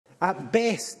At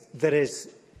best, there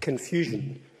is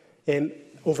confusion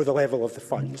over the level of the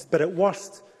funds, but at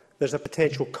worst, there's a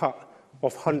potential cut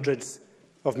of hundreds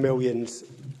of millions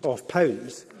of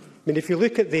pounds. I mean, if you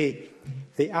look at the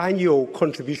annual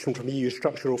contribution from EU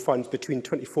structural funds between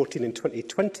 2014 and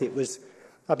 2020, it was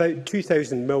about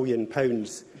 £2,000 million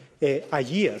a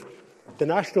year. The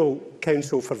National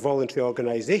Council for Voluntary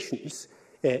Organisations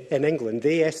in England,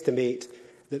 they estimate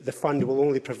that the fund will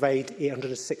only provide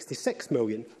 £866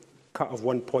 million, cut of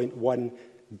 £1.1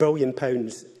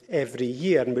 billion every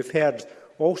year. And we've heard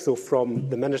also from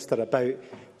the Minister about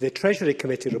the Treasury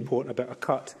Committee report about a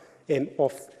cut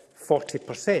of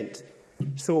 40%.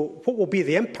 So what will be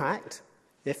the impact,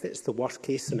 if it's the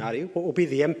worst-case scenario, what will be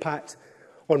the impact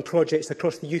on projects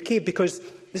across the UK? Because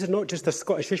this is not just a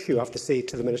Scottish issue, I have to say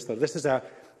to the Minister. This is a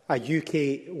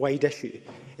UK-wide issue.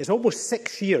 It's almost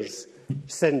 6 years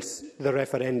since the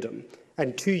referendum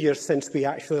and 2 years since we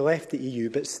actually left the EU,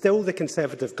 but still the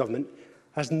Conservative government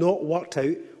has not worked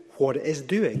out what it is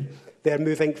doing. They're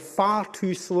moving far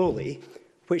too slowly,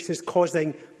 which is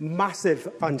causing massive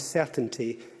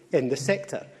uncertainty in the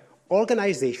sector.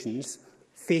 Organisations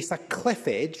face a cliff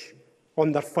edge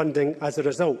on their funding as a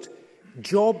result.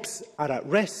 Jobs are at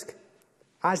risk,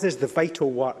 as is the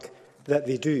vital work that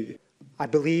they do. I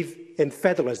believe in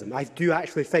federalism. I do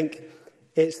actually think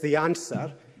it's the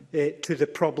answer to the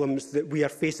problems that we are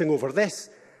facing over this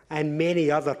and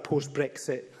many other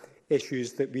post-Brexit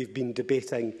issues that we've been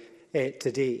debating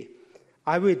today.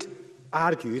 I would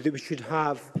argue that we should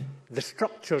have the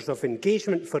structures of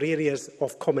engagement for areas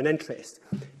of common interest.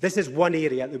 This is one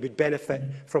area that would benefit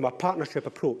from a partnership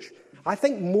approach. I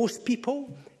think most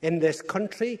people in this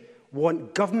country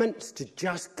want governments to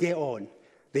just get on.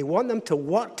 They want them to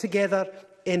work together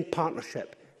in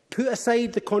partnership, put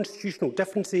aside the constitutional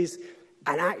differences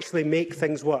and actually make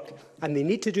things work. And they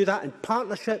need to do that in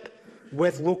partnership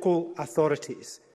with local authorities.